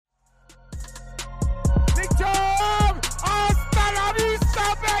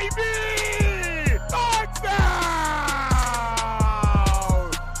baby! Touchdown!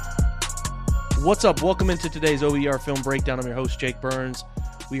 What's up? Welcome into today's OER Film Breakdown. I'm your host, Jake Burns.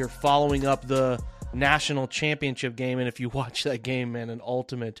 We are following up the national championship game, and if you watch that game, man, an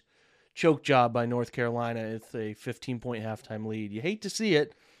ultimate choke job by North Carolina. It's a 15-point halftime lead. You hate to see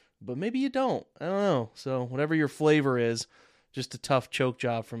it, but maybe you don't. I don't know. So whatever your flavor is, just a tough choke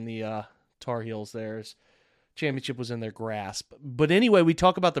job from the Tar Heels there. Championship was in their grasp. But anyway, we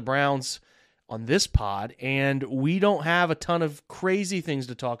talk about the Browns on this pod, and we don't have a ton of crazy things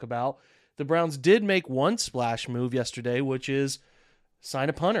to talk about. The Browns did make one splash move yesterday, which is sign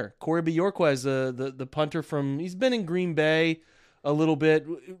a punter. Corey Bojorquez, the punter from, he's been in Green Bay a little bit.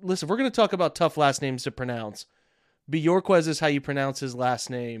 Listen, we're going to talk about tough last names to pronounce. Bojorquez is how you pronounce his last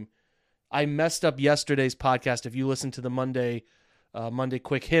name. I messed up yesterday's podcast. If you listen to the Monday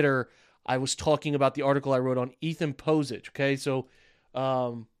Quick Hitter, I was talking about the article I wrote on Ethan Pocic. Okay, so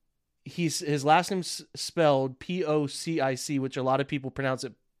his last name's spelled P-O-C-I-C, which a lot of people pronounce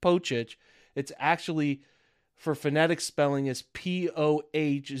it Pocic. It's actually, for phonetic spelling, is P-O-H-Z-I-K,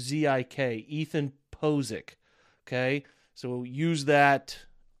 Ethan Pocic. Okay, so use that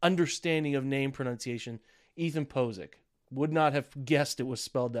understanding of name pronunciation. Ethan Pocic. Would not have guessed it was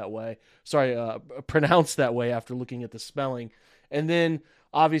spelled that way. Sorry, pronounced that way after looking at the spelling. And then,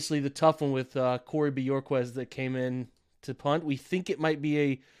 obviously, the tough one with Corey Bojorquez that came in to punt. We think it might be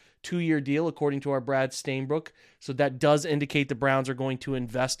a 2-year deal, according to our Brad Stainbrook. So that does indicate the Browns are going to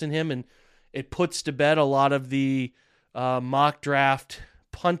invest in him. And it puts to bed a lot of the mock draft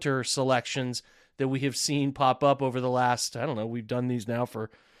punter selections that we have seen pop up over the last, I don't know, we've done these now for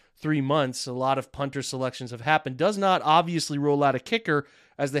 3 months. A lot of punter selections have happened. Does not obviously rule out a kicker,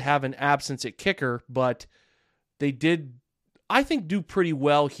 as they have an absence at kicker, but they did, I think, do pretty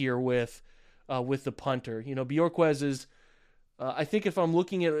well here with the punter. You know, Bojorquez is, I think if I'm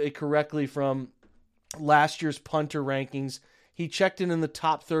looking at it correctly from last year's punter rankings, he checked in the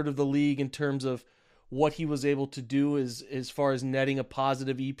top third of the league in terms of what he was able to do as far as netting a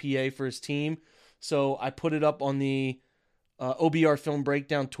positive EPA for his team. So I put it up on the OBR Film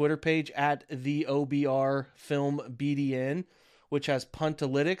Breakdown Twitter page at the OBR Film BDN, which has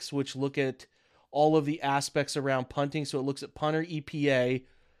Puntalytics, which look at all of the aspects around punting. So it looks at punter EPA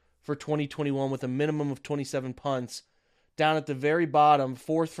for 2021 with a minimum of 27 punts. Down at the very bottom,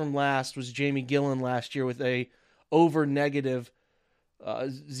 fourth from last, was Jamie Gillen last year with a over negative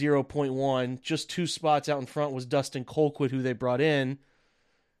 0.1. Just 2 spots out in front was Dustin Colquitt, who they brought in.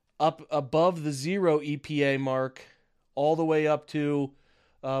 Up above the 0 EPA mark, all the way up to,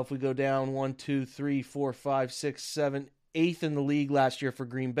 if we go down 1, 2, 3, 4, 5, 6, 7, 8th in the league last year for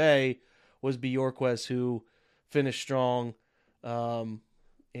Green Bay was Bojorquez, who finished strong, and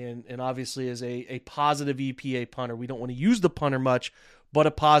obviously is a positive EPA punter. We don't want to use the punter much, but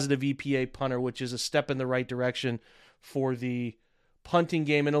a positive EPA punter, which is a step in the right direction for the punting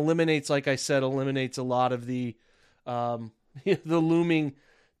game, and eliminates, like I said, a lot of the the looming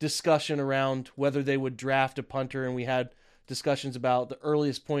discussion around whether they would draft a punter, and we had discussions about the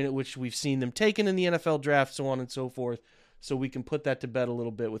earliest point at which we've seen them taken in the NFL draft, so on and so forth. So we can put that to bed a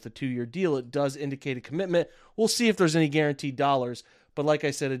little bit with a 2-year deal. It does indicate a commitment. We'll see if there's any guaranteed dollars, but like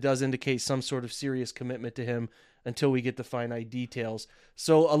I said, it does indicate some sort of serious commitment to him until we get the finite details.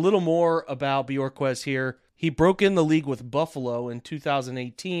 So a little more about Bojorquez here. He broke in the league with Buffalo in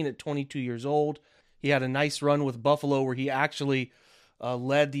 2018 at 22 years old. He had a nice run with Buffalo where he actually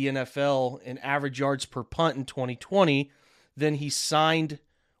led the NFL in average yards per punt in 2020. Then he signed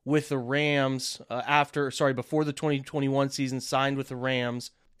with the Rams before the 2021 season, signed with the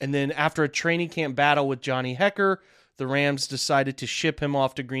Rams. And then after a training camp battle with Johnny Hekker, the Rams decided to ship him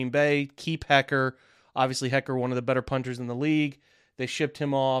off to Green Bay, keep Hekker. Obviously, Hekker, one of the better punters in the league. They shipped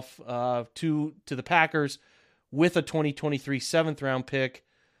him off to the Packers with a 2023 7th-round pick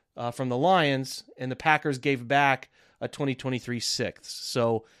from the Lions, and the Packers gave back a 2023 6th.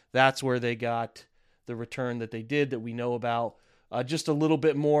 So that's where they got the return that they did that we know about. Just a little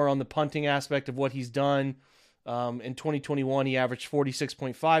bit more on the punting aspect of what he's done. In 2021, he averaged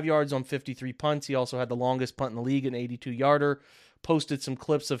 46.5 yards on 53 punts. He also had the longest punt in the league, an 82-yarder. Posted some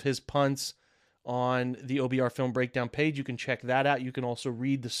clips of his punts on the OBR Film Breakdown page. You can check that out. You can also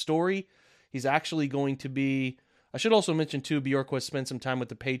read the story. He's actually going to be... I should also mention, too, Bojorquez spent some time with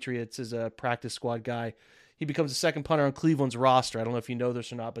the Patriots as a practice squad guy. He becomes the second punter on Cleveland's roster. I don't know if you know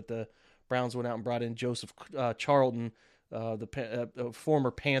this or not, but the Browns went out and brought in Joseph Charlton, the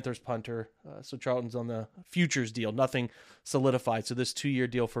former Panthers punter. So Charlton's on the futures deal. Nothing solidified. So this 2-year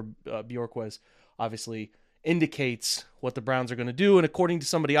deal for Bojorquez obviously indicates what the Browns are going to do. And according to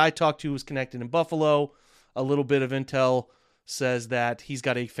somebody I talked to who was connected in Buffalo, a little bit of intel says that he's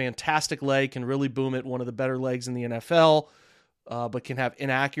got a fantastic leg, can really boom it, one of the better legs in the NFL, but can have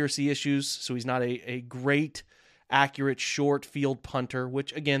inaccuracy issues. So he's not a great, accurate short field punter,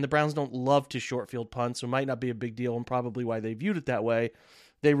 which, again, the Browns don't love to short field punt, so it might not be a big deal, and probably why they viewed it that way.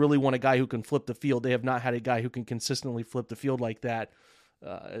 They really want a guy who can flip the field. They have not had a guy who can consistently flip the field like that,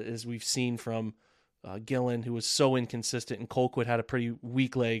 as we've seen from Gillen, who was so inconsistent, and Colquitt had a pretty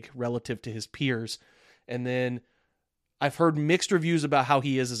weak leg relative to his peers. And then I've heard mixed reviews about how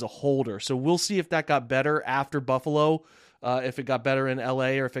he is as a holder. So we'll see if that got better after Buffalo, if it got better in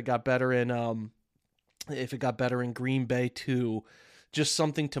LA, or if it got better in Green Bay too. Just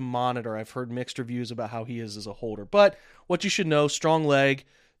something to monitor. I've heard mixed reviews about how he is as a holder. But what you should know, strong leg.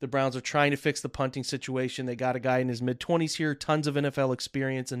 The Browns are trying to fix the punting situation. They got a guy in his mid-20s here, tons of NFL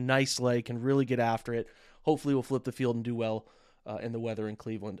experience, a nice leg, can really get after it. Hopefully we'll flip the field and do well in the weather in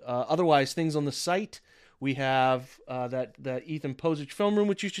Cleveland. Otherwise, things on the site. We have that Ethan Posich film room,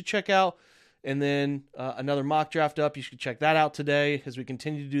 which you should check out. And then another mock draft up. You should check that out today. As we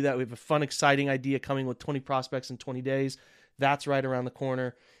continue to do that, we have a fun, exciting idea coming with 20 prospects in 20 days. That's right around the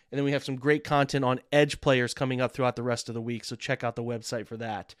corner. And then we have some great content on edge players coming up throughout the rest of the week, so check out the website for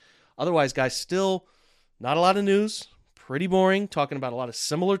that. Otherwise, guys, still not a lot of news. Pretty boring, talking about a lot of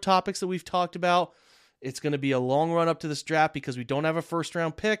similar topics that we've talked about. It's going to be a long run up to this draft because we don't have a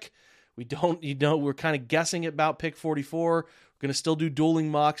first-round pick. We're kind of guessing about pick 44. We're going to still do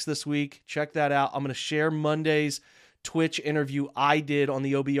dueling mocks this week. Check that out. I'm going to share Monday's Twitch interview I did on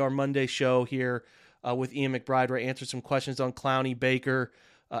the OBR Monday show here with Ian McBride, where I answered some questions on Clowney, Baker,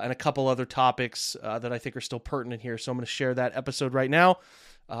 and a couple other topics that I think are still pertinent here. So I'm going to share that episode right now.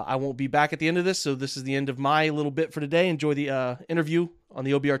 I won't be back at the end of this, so this is the end of my little bit for today. Enjoy the interview on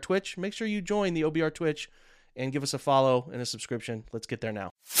the OBR Twitch. Make sure you join the OBR Twitch and give us a follow and a subscription. Let's get there now.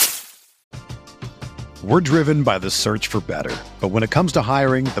 We're driven by the search for better. But when it comes to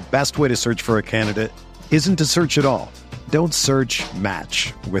hiring, the best way to search for a candidate isn't to search at all. Don't search,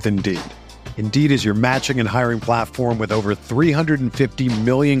 match with Indeed. Indeed is your matching and hiring platform with over 350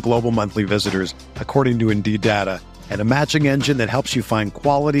 million global monthly visitors, according to Indeed data, and a matching engine that helps you find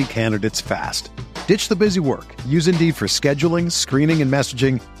quality candidates fast. Ditch the busy work. Use Indeed for scheduling, screening, and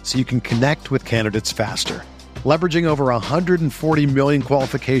messaging so you can connect with candidates faster. Leveraging over 140 million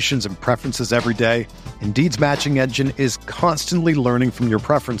qualifications and preferences every day, Indeed's matching engine is constantly learning from your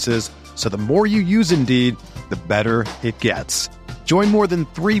preferences, so the more you use Indeed, the better it gets. Join more than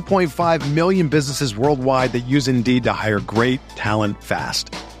 3.5 million businesses worldwide that use Indeed to hire great talent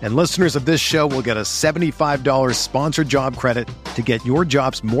fast. And listeners of this show will get a $75 sponsored job credit to get your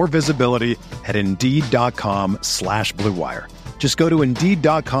jobs more visibility at Indeed.com/Blue Wire. Just go to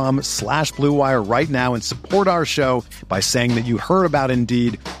Indeed.com/Blue Wire right now and support our show by saying that you heard about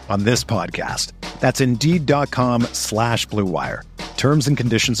Indeed on this podcast. That's Indeed.com/Blue Wire. Terms and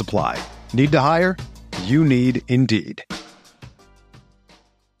conditions apply. Need to hire? You need Indeed.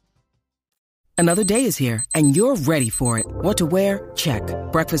 Another day is here, and you're ready for it. What to wear? Check.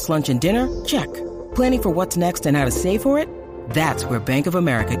 Breakfast, lunch, and dinner? Check. Planning for what's next and how to save for it? That's where Bank of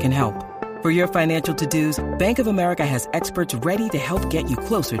America can help. For your financial to-dos, Bank of America has experts ready to help get you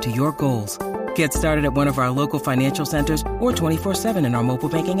closer to your goals. Get started at one of our local financial centers or 24/7 in our mobile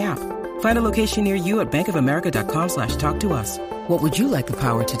banking app. Find a location near you at bankofamerica.com/talktous. What would you like the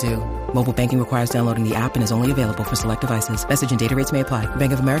power to do? Mobile banking requires downloading the app and is only available for select devices. Message and data rates may apply.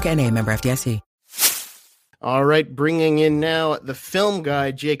 Bank of America NA, member FDIC. All right, bringing in now the film guy,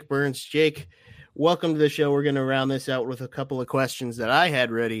 Jake Burns. Jake, welcome to the show. We're going to round this out with a couple of questions that I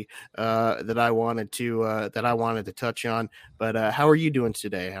had ready that I wanted to touch on. But how are you doing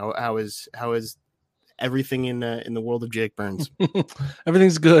today? How is everything in the world of Jake Burns?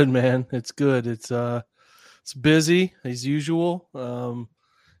 Everything's good, man. It's good. It's busy as usual.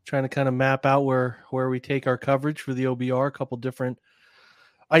 Trying to kind of map out where we take our coverage for the OBR. A couple different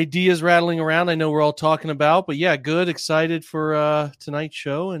ideas rattling around. I know we're all talking about, but yeah, good. Excited for tonight's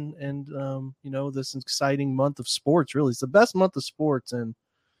show and this exciting month of sports. Really, it's the best month of sports in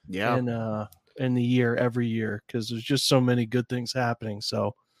the year every year because there's just so many good things happening.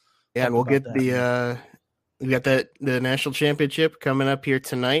 So yeah, and we'll get we got the national championship coming up here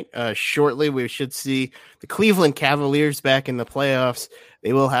tonight. Shortly, we should see the Cleveland Cavaliers back in the playoffs.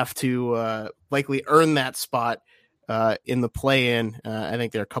 They will have to likely earn that spot in the play-in. I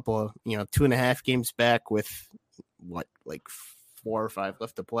think they're a couple of 2.5 games back with 4 or 5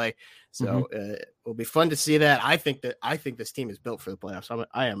 left to play. So it'll be fun to see that. I think this team is built for the playoffs.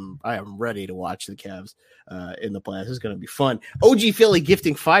 I am ready to watch the Cavs in the playoffs. It's going to be fun. OG Philly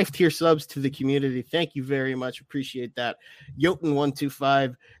gifting 5-tier subs to the community. Thank you very much. Appreciate that.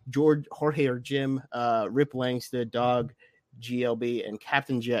 Jotun125, George, Jorge or Jim, Rip Langstead, Dog, GLB, and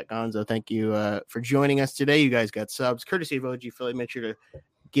Captain Jet Gonzo. Thank you for joining us today. You guys got subs courtesy of OG Philly. Make sure to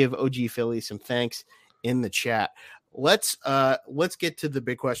give OG Philly some thanks in the chat. Let's get to the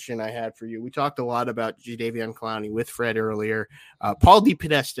big question I had for you. We talked a lot about Jadeveon Clowney with Fred earlier. Paul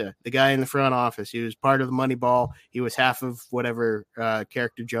DePodesta, the guy in the front office, he was part of the Moneyball. He was half of whatever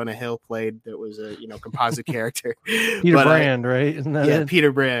character Jonah Hill played. That was a composite character. Peter Brand, right? Isn't that it?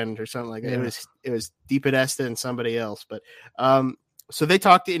 Peter Brand or something like that. Yeah. It was DePodesta and somebody else. But so they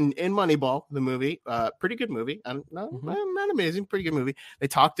talked in Moneyball, the movie, pretty good movie. Not amazing, pretty good movie. They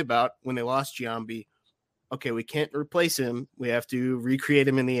talked about when they lost Giambi. Okay, we can't replace him. We have to recreate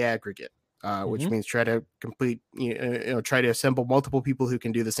him in the aggregate, which means try to try to assemble multiple people who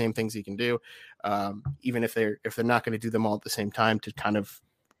can do the same things he can do, even if they're not going to do them all at the same time, to kind of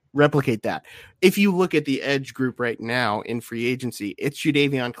replicate that. If you look at the edge group right now in free agency, it's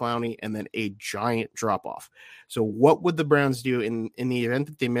Jadeveon Clowney and then a giant drop off. So what would the Browns do in the event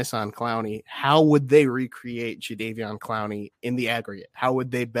that they miss on Clowney? How would they recreate Jadeveon Clowney in the aggregate? How would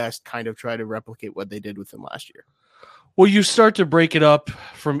they best kind of try to replicate what they did with him last year? Well, you start to break it up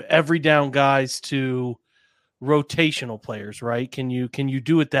from every down guys to rotational players, right? Can you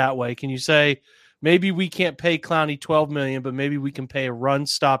do it that way? Can you say, maybe we can't pay Clowney $12 million, but maybe we can pay a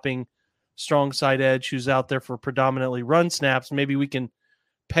run-stopping strong side edge who's out there for predominantly run snaps. Maybe we can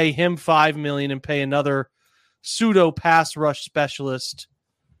pay him $5 million and pay another pseudo pass rush specialist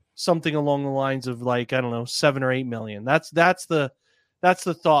something along the lines of, like, I don't know, $7 or $8 million. That's the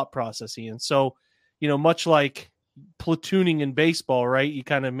thought process, Ian. So, much like platooning in baseball, right? You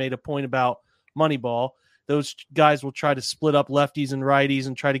kind of made a point about Moneyball. Those guys will try to split up lefties and righties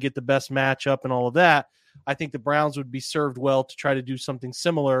and try to get the best matchup and all of that. I think the Browns would be served well to try to do something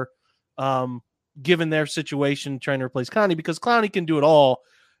similar, given their situation, trying to replace Clowney, because Clowney can do it all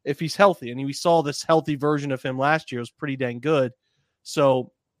if he's healthy. And we saw this healthy version of him last year. It was pretty dang good.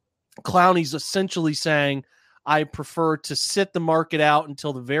 So Clowney's essentially saying, I prefer to sit the market out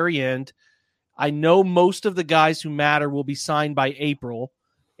until the very end. I know most of the guys who matter will be signed by April,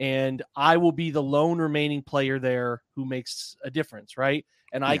 and I will be the lone remaining player there who makes a difference, right?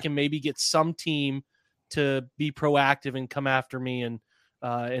 And I can maybe get some team to be proactive and come after me and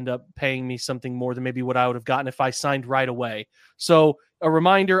end up paying me something more than maybe what I would have gotten if I signed right away. So a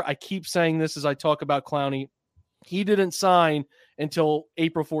reminder, I keep saying this as I talk about Clowney. He didn't sign until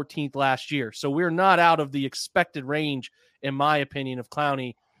April 14th last year. So we're not out of the expected range, in my opinion, of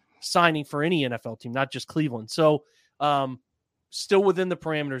Clowney signing for any NFL team, not just Cleveland. So, still within the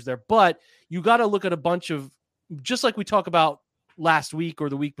parameters there, but you got to look at a bunch of, just like we talk about last week or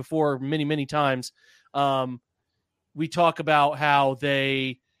the week before many, many times. We talk about how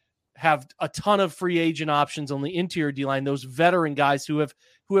they have a ton of free agent options on the interior D-line, those veteran guys who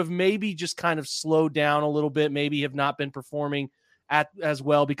have maybe just kind of slowed down a little bit, maybe have not been performing as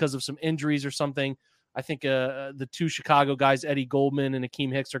well because of some injuries or something. I think the two Chicago guys, Eddie Goldman and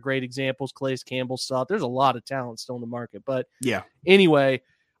Akeem Hicks, are great examples. Calais Campbell sucked. There's a lot of talent still in the market. But anyway,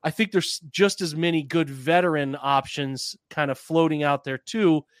 I think there's just as many good veteran options kind of floating out there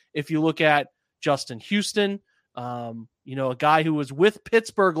too. If you look at Justin Houston, a guy who was with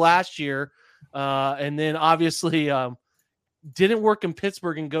Pittsburgh last year and then obviously didn't work in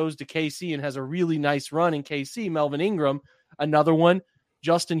Pittsburgh and goes to KC and has a really nice run in KC, Melvin Ingram, another one.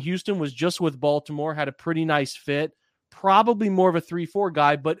 Justin Houston was just with Baltimore, had a pretty nice fit, probably more of a 3-4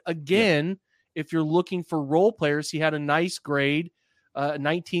 guy. But again, if you're looking for role players, he had a nice grade,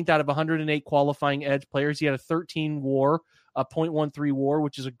 19th out of 108 qualifying edge players. He had a 13 WAR, a 0.13 WAR,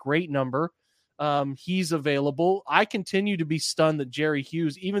 which is a great number. He's available. I continue to be stunned that Jerry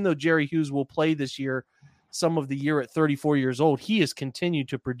Hughes, even though Jerry Hughes will play this year, some of the year at 34 years old, he has continued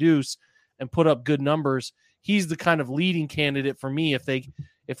to produce and put up good numbers. He's the kind of leading candidate for me if they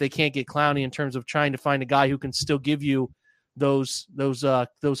can't get Clowney, in terms of trying to find a guy who can still give you those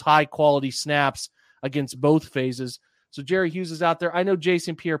high quality snaps against both phases. So Jerry Hughes is out there. I know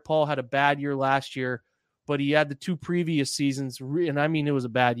Jason Pierre-Paul had a bad year last year, but he had the two previous seasons, and I mean it was a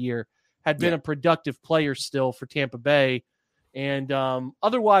bad year, had been a productive player still for Tampa Bay. And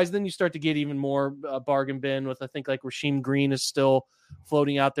otherwise, then you start to get even more bargain bin with, I think, like Rasheem Green is still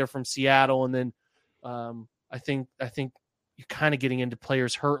floating out there from Seattle, and then I think you're kind of getting into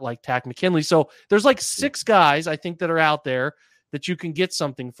players hurt like Takk McKinley. So there's like 6 guys, I think, that are out there that you can get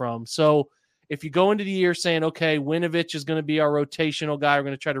something from. So if you go into the year saying, okay, Winovich is going to be our rotational guy, we're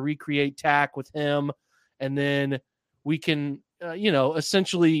going to try to recreate Takk with him, and then we can,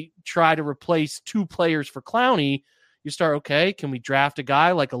 essentially try to replace 2 players for Clowney. You start, okay, can we draft a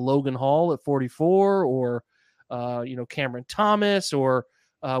guy like a Logan Hall at 44 or, Cameron Thomas or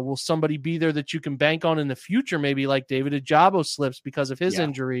Will somebody be there that you can bank on in the future? Maybe like David Ajabo slips because of his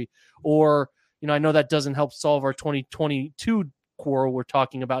injury, or, I know that doesn't help solve our 2022 quarrel we're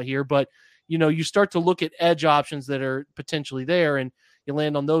talking about here, but you start to look at edge options that are potentially there, and you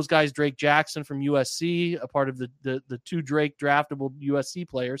land on those guys. Drake Jackson from USC, a part of the two Drake draftable USC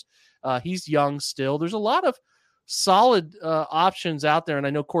players. He's young still. There's a lot of solid options out there, and I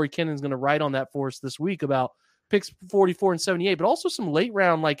know Corey Kinnon's going to write on that for us this week about picks 44 and 78, but also some late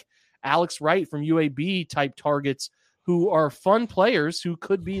round like Alex Wright from UAB type targets who are fun players who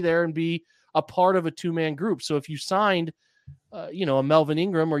could be there and be a part of a two-man group. So if you signed, a Melvin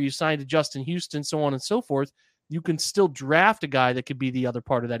Ingram, or you signed a Justin Houston, so on and so forth, you can still draft a guy that could be the other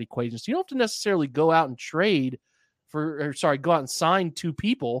part of that equation. So you don't have to necessarily go out and go out and sign two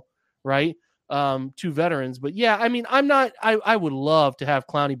people, right? Two veterans. But yeah, I mean, I would love to have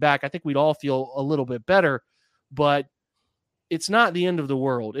Clowney back. I think we'd all feel a little bit better, but it's not the end of the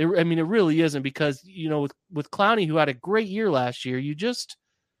world. It really isn't, because, with Clowney, who had a great year last year, you just,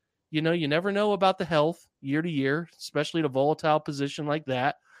 you never know about the health year to year, especially at a volatile position like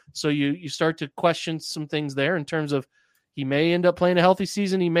that. So you start to question some things there in terms of he may end up playing a healthy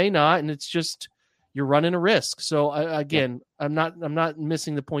season, he may not, and it's just you're running a risk. So I'm not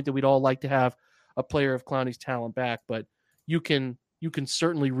missing the point that we'd all like to have a player of Clowney's talent back, but you can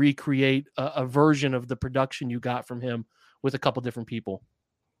certainly recreate a version of the production you got from him with a couple different people.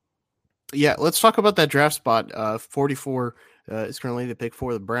 Yeah, let's talk about that draft spot. 44 is currently the pick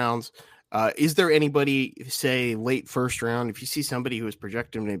for the Browns. Is there anybody, say, late first round, if you see somebody who is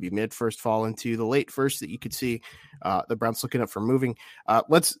projected maybe mid first fall into the late first that you could see the Browns looking up for moving?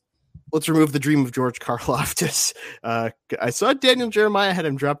 Let's remove the dream of George Karlaftis. I saw Daniel Jeremiah had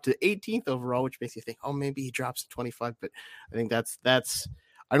him drop to 18th overall, which makes you think, oh, maybe he drops to 25. But I think that's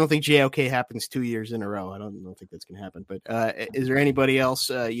I don't think JOK happens 2 years in a row. I don't think that's going to happen. But is there anybody else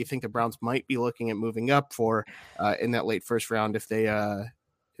you think the Browns might be looking at moving up for in that late first round if they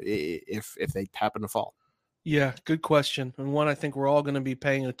happen to fall? Yeah, good question. And one I think we're all going to be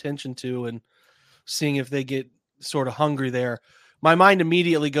paying attention to and seeing if they get sort of hungry there. My mind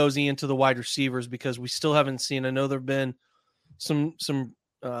immediately goes into the wide receivers, because we still haven't seen. I know there've been some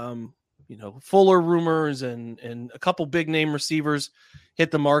Fuller rumors and a couple big name receivers hit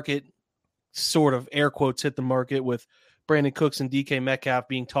the market, sort of air quotes hit the market, with Brandon Cooks and DK Metcalf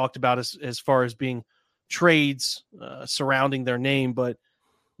being talked about as far as being trades surrounding their name, but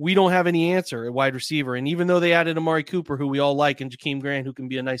we don't have any answer at wide receiver. And even though they added Amari Cooper, who we all like, and Jakeem Grant, who can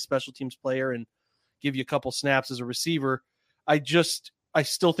be a nice special teams player and give you a couple snaps as a receiver, I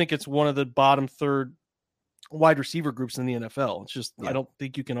still think it's one of the bottom third wide receiver groups in the NFL. It's just, I don't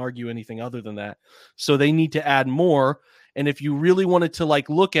think you can argue anything other than that. So they need to add more. And if you really wanted to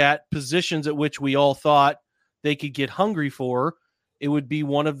look at positions at which we all thought they could get hungry for, it would be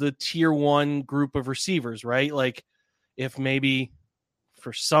one of the tier one group of receivers, right? Like if maybe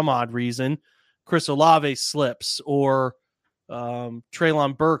for some odd reason, Chris Olave slips or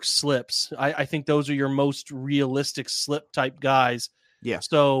Treylon Burks slips. I think those are your most realistic slip type guys. Yeah.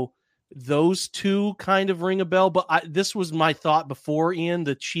 So those two kind of ring a bell, but this was my thought before, Ian.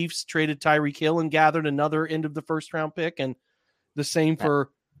 The Chiefs traded Tyreek Hill and gathered another end of the first round pick, and the same for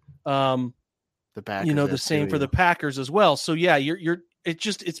the Packers. The same for the Packers as well. So yeah,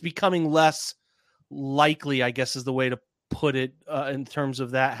 it's becoming less likely, I guess is the way to put it, in terms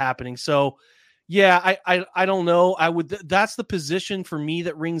of that happening. So yeah, I don't know. That's the position for me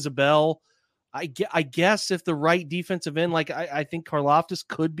that rings a bell. I guess if the right defensive end, I think Karlaftis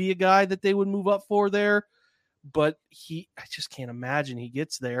could be a guy that they would move up for there, but I just can't imagine he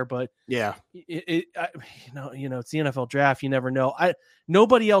gets there. But yeah, it's the NFL draft. You never know.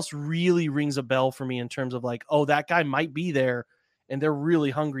 Nobody else really rings a bell for me in terms of that guy might be there and they're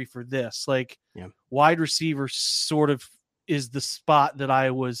really hungry for this. Wide receiver sort of is the spot that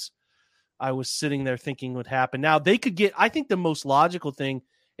I was sitting there thinking would happen. Now they could get, I think the most logical thing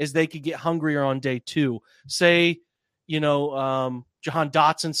is they could get hungrier on day two. Say, Jahan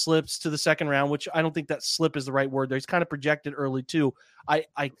Dotson slips to the second round, which I don't think that slip is the right word there. He's kind of projected early too.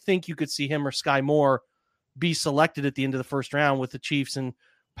 I think you could see him or Sky Moore be selected at the end of the first round, with the Chiefs and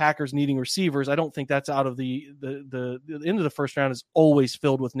Packers needing receivers. I don't think that's out of the end of the first round is always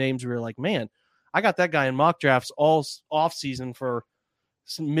filled with names where you're like, man, I got that guy in mock drafts all off season for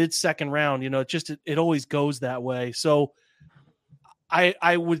some mid-second round. It always goes that way. So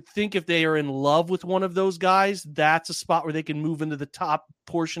I would think if they are in love with one of those guys, that's a spot where they can move into the top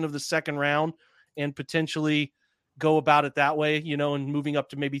portion of the second round and potentially go about it that way, and moving up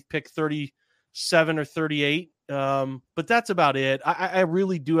to maybe pick 37 or 38. But that's about it. I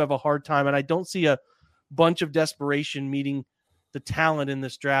really do have a hard time, and I don't see a bunch of desperation meeting the talent in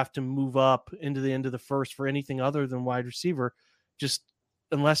this draft to move up into the end of the first for anything other than wide receiver, just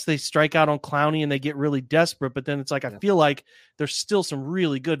unless they strike out on Clowney and they get really desperate. But then it's like, I feel like there's still some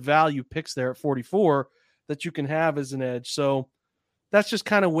really good value picks there at 44 that you can have as an edge. So that's just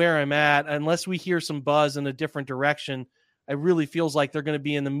kind of where I'm at. Unless we hear some buzz in a different direction, it really feels like they're going to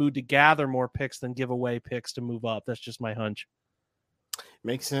be in the mood to gather more picks than give away picks to move up. That's just my hunch.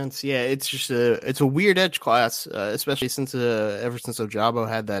 Makes sense. Yeah, it's just it's a weird edge class, especially since ever since Ojabo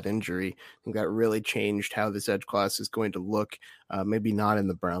had that injury. I think that really changed how this edge class is going to look. Maybe not in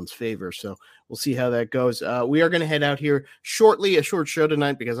the Browns' favor. So we'll see how that goes. We are going to head out here shortly. A short show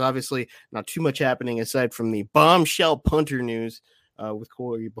tonight because obviously not too much happening aside from the bombshell punter news with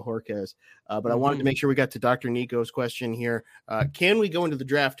Corey Bojorquez. But I wanted to make sure we got to Dr. Nico's question here. Can we go into the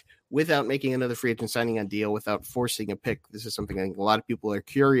draft without making another free agent signing on deal, without forcing a pick? This is something I think a lot of people are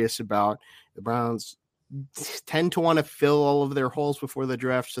curious about. The Browns tend to want to fill all of their holes before the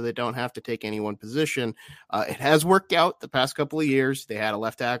draft so they don't have to take any one position. It has worked out the past couple of years. They had a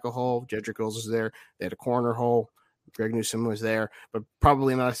left tackle hole. Jedrick Wills was there. They had a corner hole. Greg Newsome was there, but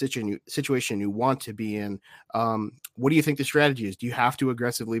probably not a situation you want to be in. What do you think the strategy is? Do you have to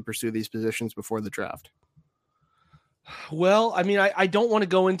aggressively pursue these positions before the draft? Well, I mean, I don't want to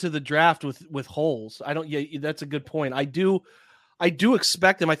go into the draft with holes. I don't. Yeah, that's a good point. I do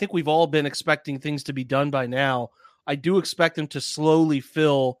expect them. I think we've all been expecting things to be done by now. I do expect them to slowly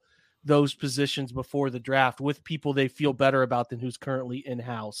fill those positions before the draft with people they feel better about than who's currently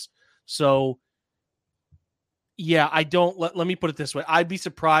in-house. So, yeah, I don't. Let me put it this way. I'd be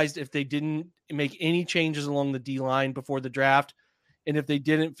surprised if they didn't make any changes along the D-line before the draft. And if they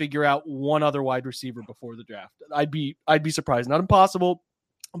didn't figure out one other wide receiver before the draft, I'd be surprised. Not impossible,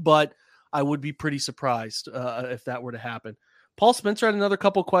 but I would be pretty surprised if that were to happen. Paul Spencer had another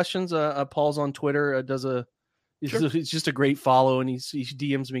couple questions. Paul's on Twitter. It's just a great follow, and he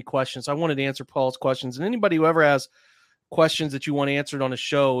DMs me questions. So I wanted to answer Paul's questions, and anybody who ever has questions that you want answered on a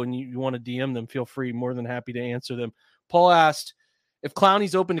show and you want to DM them, feel free. More than happy to answer them. Paul asked, if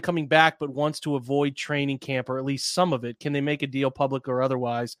Clowney's open to coming back but wants to avoid training camp or at least some of it, can they make a deal, public or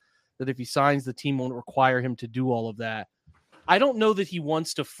otherwise, that if he signs, the team won't require him to do all of that? I don't know that he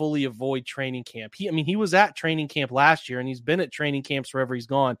wants to fully avoid training camp. He was at training camp last year, and he's been at training camps wherever he's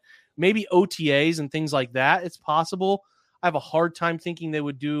gone. Maybe OTAs and things like that, it's possible. I have a hard time thinking they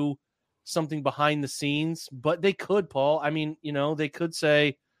would do something behind the scenes, but they could, Paul. I mean, they could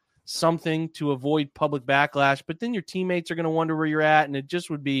say something to avoid public backlash, but then your teammates are going to wonder where you're at, and it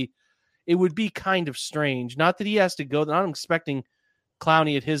would be kind of strange. Not that he has to go. I'm expecting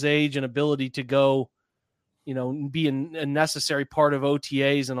Clowney at his age and ability to go, be a necessary part of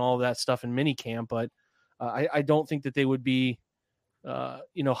OTAs and all of that stuff in minicamp, but I don't think that they would be,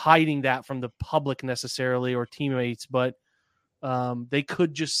 hiding that from the public necessarily or teammates, but they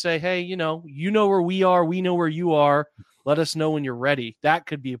could just say, hey, where we are, we know where you are. Let us know when you're ready. That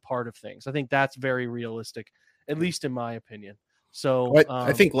could be a part of things. I think that's very realistic, at least in my opinion. So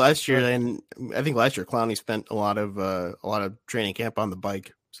I think last year, Clowney spent a lot of training camp on the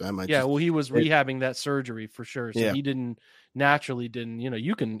bike. So that might he was rehabbing that surgery for sure. So he didn't.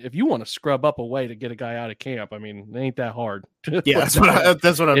 You can, if you want to scrub up a way to get a guy out of camp, I mean, it ain't that hard. Yeah, that's what I'm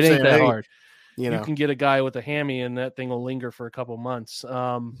saying. It ain't that hard. You can get a guy with a hammy and that thing will linger for a couple months.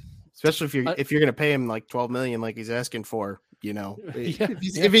 Especially if you're going to pay him like $12 million, like he's asking for,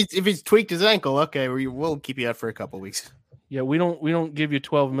 if he's tweaked his ankle, okay, we'll keep you out for a couple of weeks. Yeah. We don't give you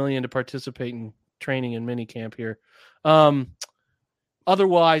 $12 million to participate in training in minicamp here.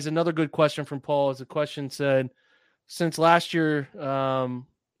 Otherwise, another good question from Paul is a question said, since last year,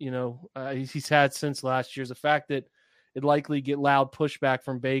 he's had since last year's the fact that it'd likely get loud pushback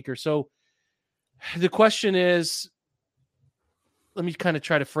from Baker. So the question is, let me kind of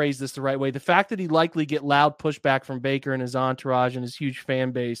try to phrase this the right way. The fact that he'd likely get loud pushback from Baker and his entourage and his huge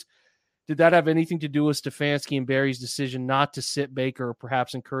fan base, did that have anything to do with Stefanski and Barry's decision not to sit Baker or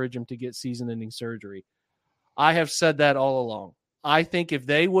perhaps encourage him to get season-ending surgery? I have said that all along. I think if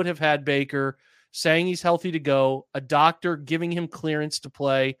they would have had Baker saying he's healthy to go, a doctor giving him clearance to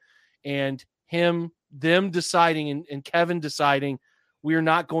play, and them deciding and Kevin deciding we're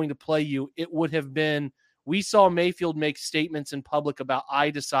not going to play you, it would have been, we saw Mayfield make statements in public about I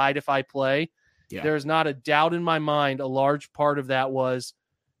decide if I play. Yeah. There's not a doubt in my mind. A large part of that was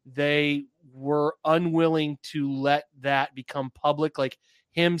they were unwilling to let that become public. Like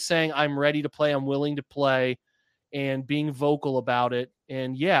him saying, I'm ready to play, I'm willing to play, and being vocal about it.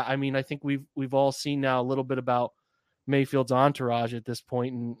 And yeah, I mean, I think we've all seen now a little bit about Mayfield's entourage at this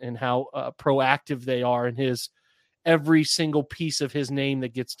point and how proactive they are in his every single piece of his name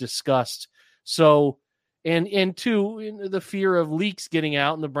that gets discussed. So And two, the fear of leaks getting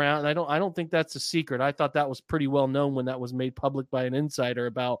out in the Browns. I don't think that's a secret. I thought that was pretty well known when that was made public by an insider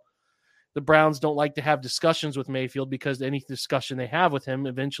about the Browns don't like to have discussions with Mayfield because any discussion they have with him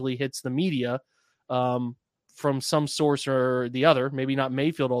eventually hits the media from some source or the other. Maybe not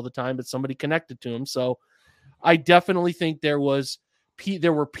Mayfield all the time, but somebody connected to him. So I definitely think there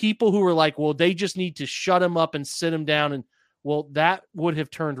were people who were like, well, they just need to shut him up and sit him down. And well, that would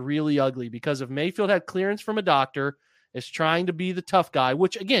have turned really ugly because if Mayfield had clearance from a doctor, is trying to be the tough guy,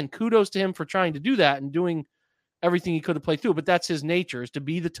 which again, kudos to him for trying to do that and doing everything he could have played through. But that's his nature, is to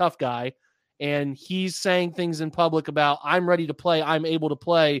be the tough guy. And he's saying things in public about, I'm ready to play, I'm able to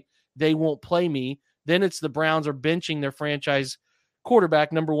play, they won't play me. Then it's the Browns are benching their franchise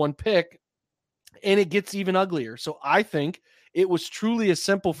quarterback, number 1 pick, and it gets even uglier. So I think it was truly as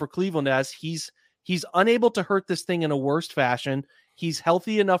simple for Cleveland as he's unable to hurt this thing in a worse fashion. He's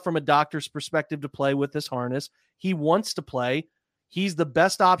healthy enough from a doctor's perspective to play with this harness. He wants to play. He's the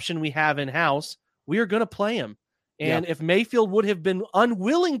best option we have in-house. We are going to play him. And if Mayfield would have been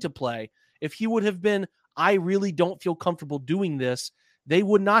unwilling to play, if he would have been, I really don't feel comfortable doing this, they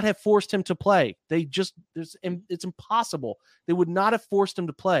would not have forced him to play. It's impossible. They would not have forced him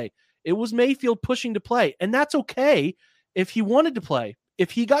to play. It was Mayfield pushing to play, and that's okay if he wanted to play. If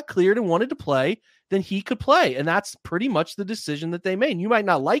he got cleared and wanted to play, then he could play. And that's pretty much the decision that they made. And you might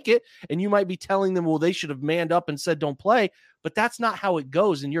not like it, and you might be telling them, well, they should have manned up and said, don't play. But that's not how it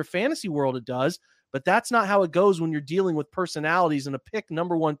goes. In your fantasy world, it does. But that's not how it goes when you're dealing with personalities and a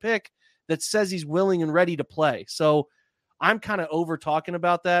number 1 pick that says he's willing and ready to play. So I'm kind of over talking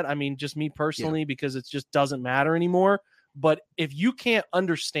about that. I mean, just me personally, because it just doesn't matter anymore. But if you can't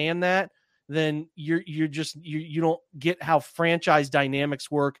understand that, then you don't get how franchise dynamics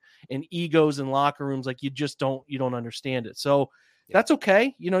work and egos in locker rooms. Like you don't understand it. So that's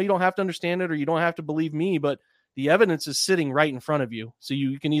okay. You don't have to understand it, or you don't have to believe me, but the evidence is sitting right in front of you. So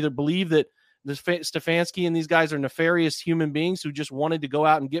you can either believe that Stefanski and these guys are nefarious human beings who just wanted to go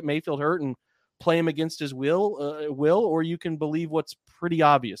out and get Mayfield hurt and play him against his will, or you can believe what's pretty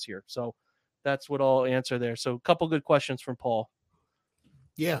obvious here. So that's what I'll answer there. So a couple good questions from Paul.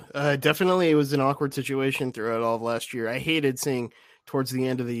 Yeah, definitely. It was an awkward situation throughout all of last year. I hated seeing towards the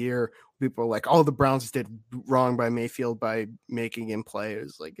end of the year, people were like, oh, the Browns did wrong by Mayfield by making him play. It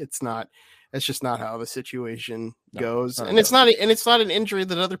was like, that's just not how the situation goes. And it's not an injury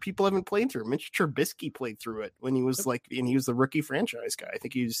that other people haven't played through. Mitch Trubisky played through it when he was he was the rookie franchise guy. I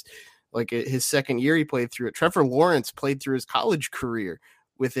think he was like his second year he played through it. Trevor Lawrence played through his college career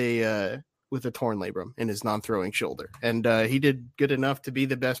with a torn labrum in his non-throwing shoulder. And he did good enough to be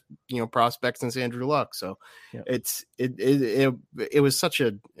the best, prospect since Andrew Luck. So it was such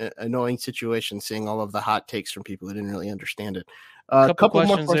an annoying situation seeing all of the hot takes from people who didn't really understand it. A couple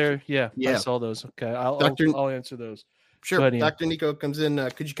questions there. Yeah, I saw those. Okay. I'll answer those. Sure. Ahead, Dr. Nico comes in.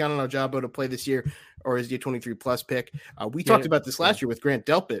 Could you count on Ojabo to play this year, or is he a 23+ pick? We talked about this last year with Grant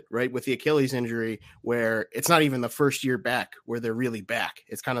Delpit, right? With the Achilles injury, where it's not even the first year back where they're really back.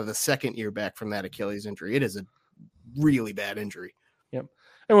 It's kind of the second year back from that Achilles injury. It is a really bad injury. Yep.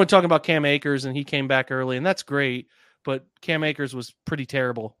 And we're talking about Cam Akers, and he came back early, and that's great. But Cam Akers was pretty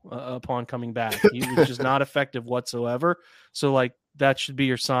terrible upon coming back. He was just not effective whatsoever. So, that should be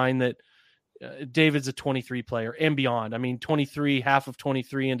your sign that David's a 23 player and beyond. I mean, 23, half of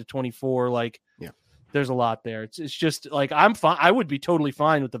 23 into 24, there's a lot there. It's just I'm fine. I would be totally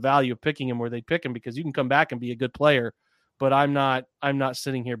fine with the value of picking him where they pick him, because you can come back and be a good player, but I'm not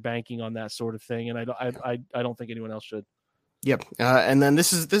sitting here banking on that sort of thing. And I don't think anyone else should. Yep. And then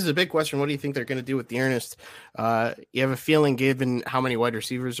this is a big question. What do you think they're going to do with D'Ernest? You have a feeling, given how many wide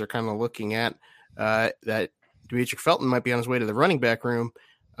receivers are kind of looking at, that Demetric Felton might be on his way to the running back room.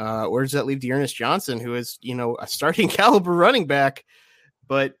 Where does that leave D'Ernest Johnson, who is, a starting caliber running back,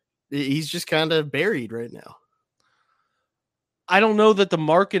 but he's just kind of buried right now? I don't know that the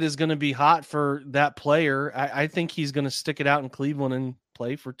market is going to be hot for that player. I think he's going to stick it out in Cleveland and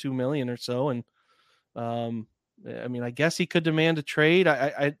play for $2 million or so. And, I guess he could demand a trade.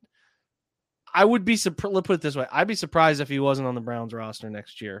 I would be surprised. Let's put it this way. I'd be surprised if he wasn't on the Browns roster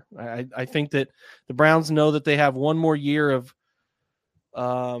next year. I think that the Browns know that they have one more year of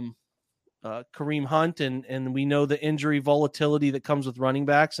Kareem Hunt, and we know the injury volatility that comes with running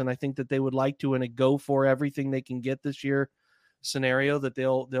backs. And I think that they would like to, in a go for everything they can get this year scenario, that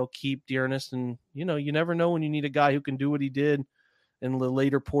they'll keep D'Ernest. And, you never know when you need a guy who can do what he did in the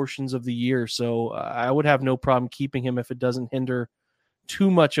later portions of the year. So I would have no problem keeping him if it doesn't hinder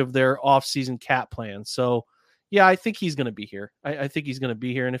too much of their off-season cap plan. So, yeah, I think he's going to be here. I think he's going to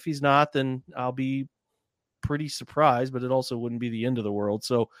be here. And if he's not, then I'll be pretty surprised, but it also wouldn't be the end of the world.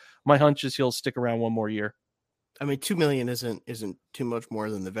 So my hunch is he'll stick around one more year. I mean, $2 million isn't too much more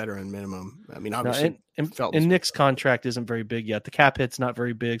than the veteran minimum. I mean, obviously, and Nick's contract isn't very big yet. The cap hit's not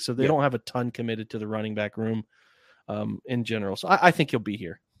very big, so they don't have a ton committed to the running back room in general. So I think he'll be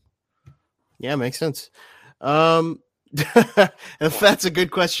here. Yeah, makes sense. If that's a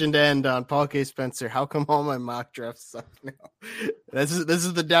good question to end on, Paul K. Spencer, how come all my mock drafts suck now? This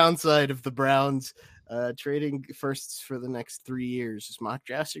is the downside of the Browns trading firsts for the next 3 years. Mock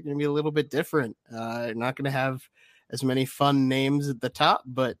drafts are going to be a little bit different. Not going to have as many fun names at the top,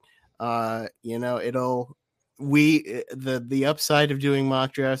 but the upside of doing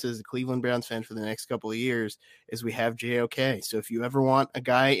mock drafts as a Cleveland Browns fan for the next couple of years is we have JOK. So if you ever want a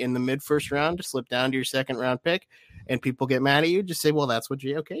guy in the mid first round to slip down to your second round pick and people get mad at you, just say, well, that's what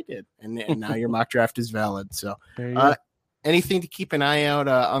JOK did. And now your mock draft is valid. So anything to keep an eye out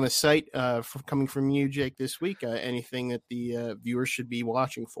on the site coming from you, Jake, this week? Anything that the viewers should be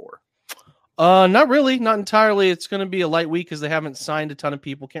watching for? Not really, not entirely. It's going to be a light week because they haven't signed a ton of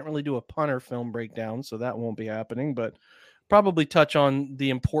people. Can't really do a punter film breakdown, so that won't be happening, but probably touch on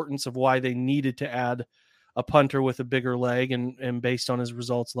the importance of why they needed to add a punter with a bigger leg, and based on his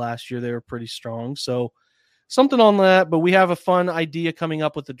results last year, they were pretty strong. So something on that, but we have a fun idea coming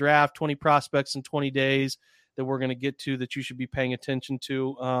up with the draft, 20 prospects in 20 days that we're going to get to that you should be paying attention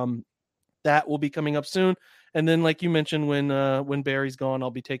to. That will be coming up soon. And then, like you mentioned, when Barry's gone,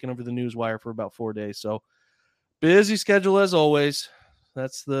 I'll be taking over the Newswire for about 4 days. So busy schedule as always.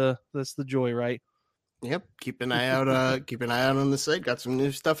 That's the joy, right? Yep. Keep an eye out. Keep an eye out on the site. Got some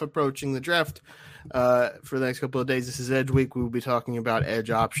new stuff approaching the draft for the next couple of days. This is Edge Week. We will be talking about edge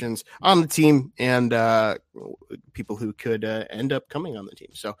options on the team and people who could end up coming on the team.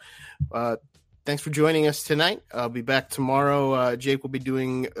 So, thanks for joining us tonight. I'll be back tomorrow. Jake will be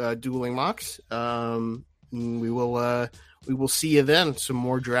doing dueling mocks. We will see you then. Some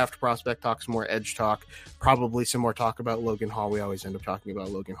more draft prospect talk, some more edge talk, probably some more talk about Logan Hall. We always end up talking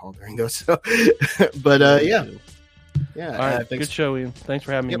about Logan Hall during those. So, but yeah. All right, good show, Ian. Thanks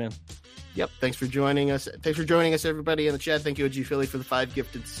for having me, man. Yep. Thanks for joining us. Thanks for joining us, everybody in the chat. Thank you, OG Philly, for the 5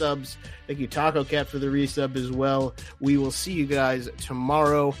 gifted subs. Thank you, Taco Cat, for the resub as well. We will see you guys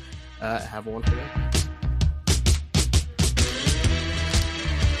tomorrow. Have a wonderful day.